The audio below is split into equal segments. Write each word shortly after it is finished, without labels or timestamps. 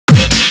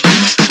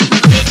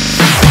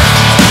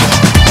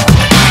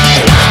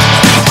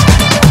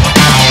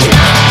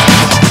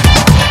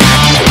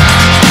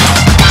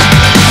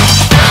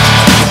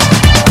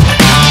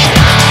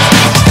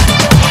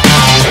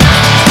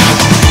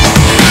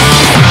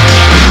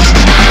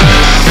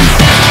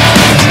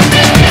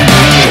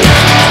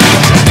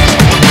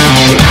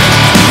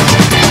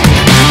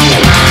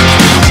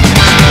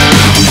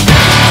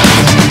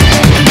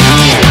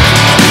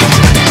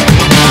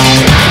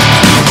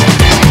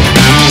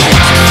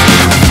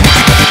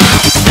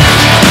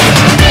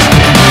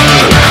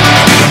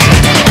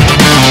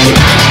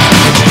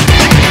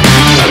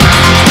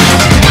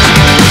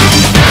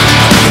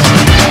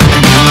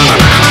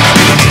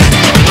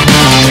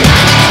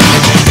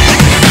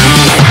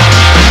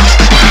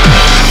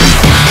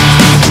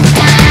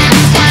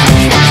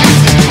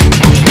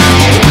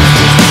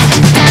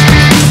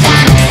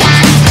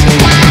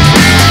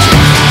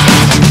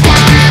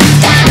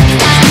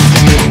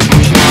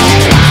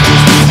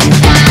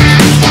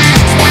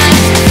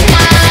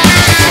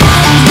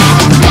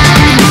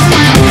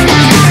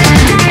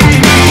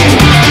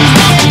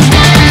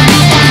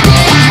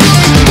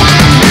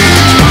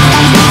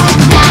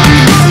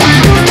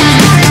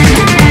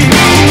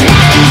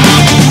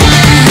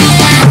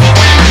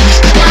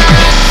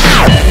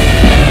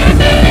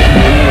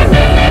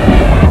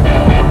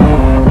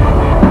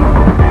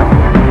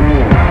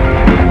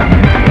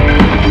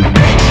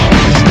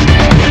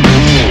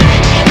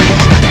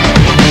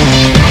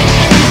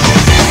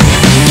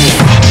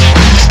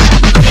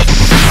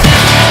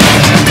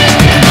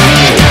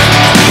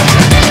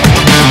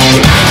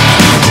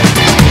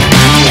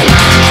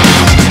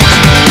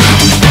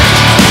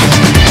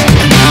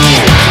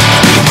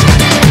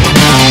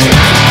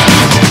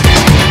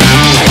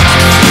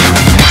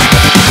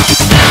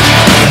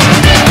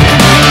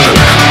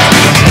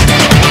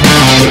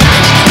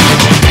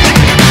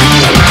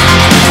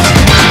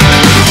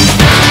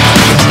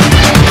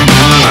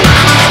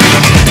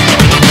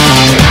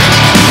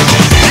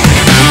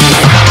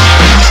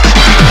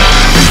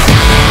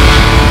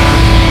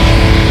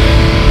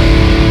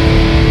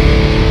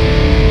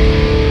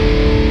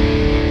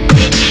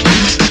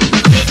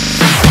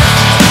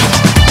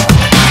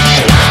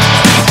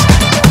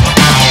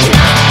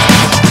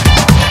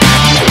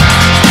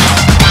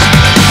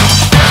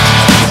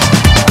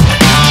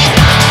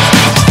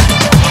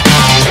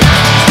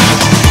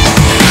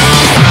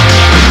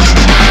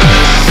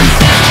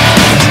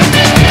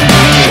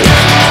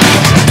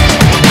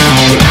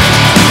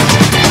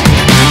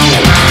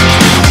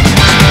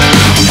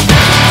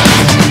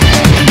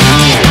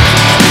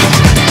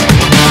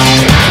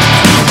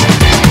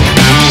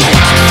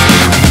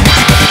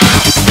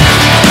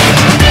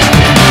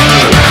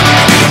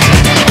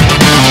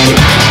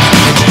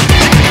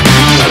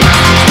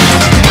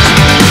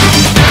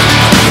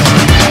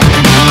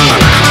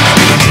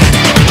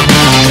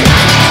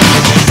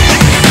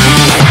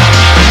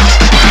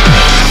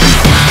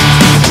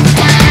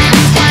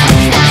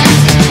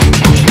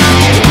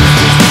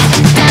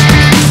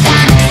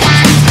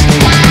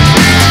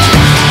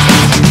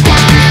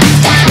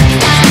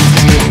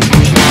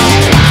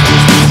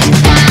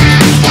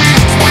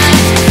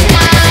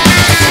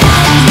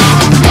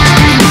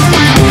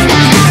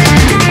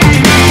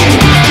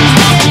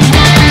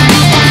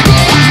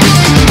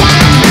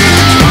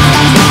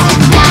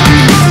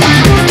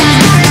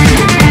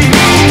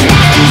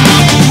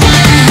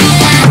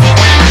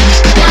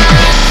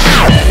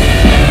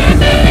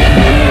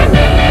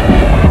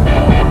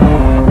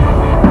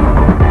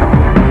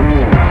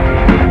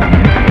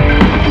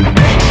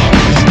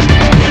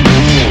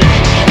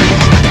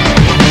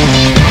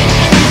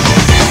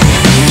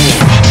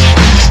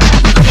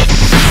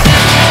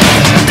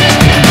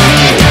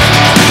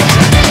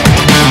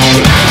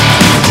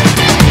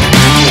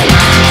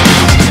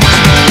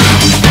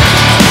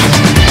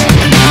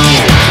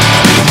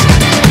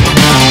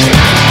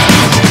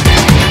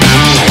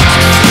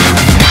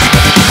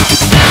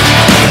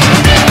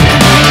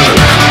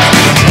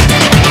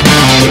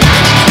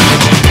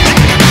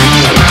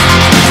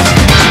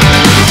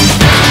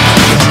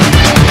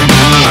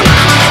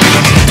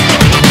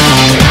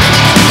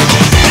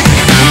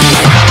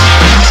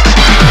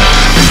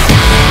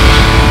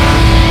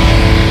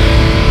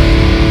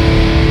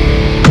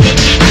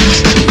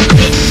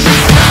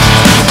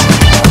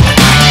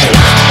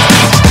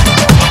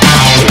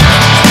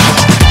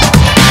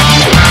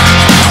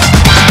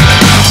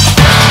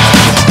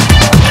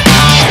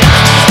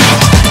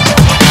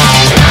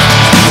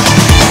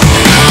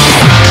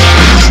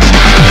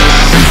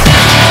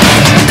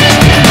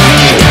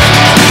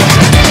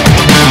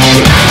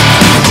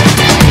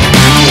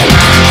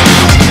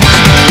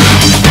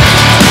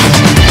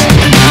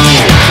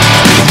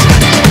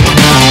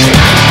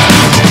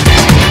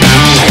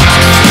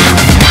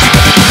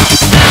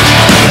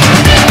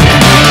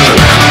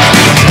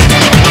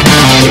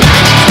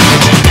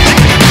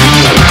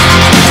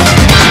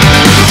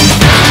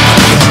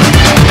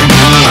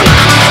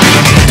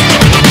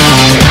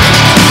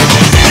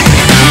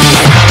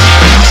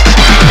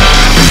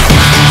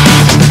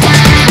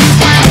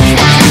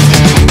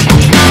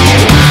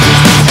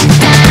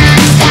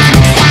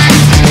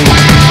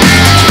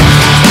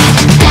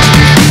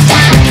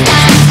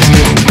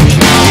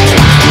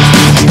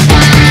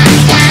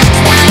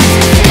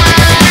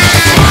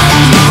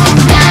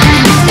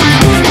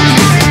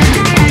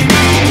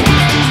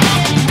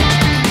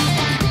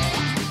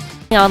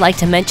I would like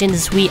to mention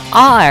is we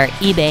are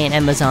eBay and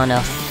Amazon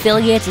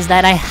affiliates, is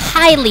that I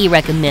highly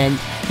recommend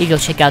you go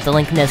check out the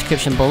link in the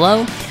description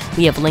below.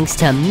 We have links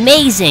to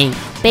amazing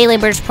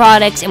Beyblade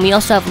products, and we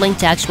also have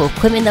links to actual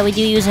equipment that we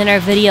do use in our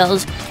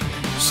videos.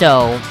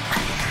 So,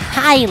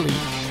 highly,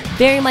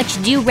 very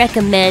much do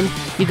recommend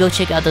you go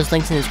check out those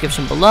links in the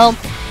description below.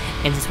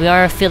 And since we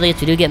are affiliates,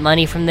 we do get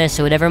money from this,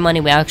 so whatever money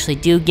we actually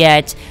do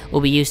get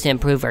will be used to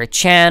improve our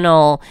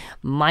channel,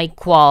 mic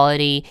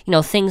quality, you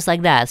know, things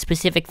like that,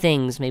 specific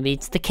things. Maybe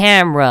it's the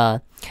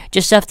camera,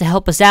 just stuff to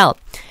help us out.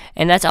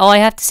 And that's all I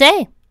have to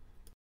say.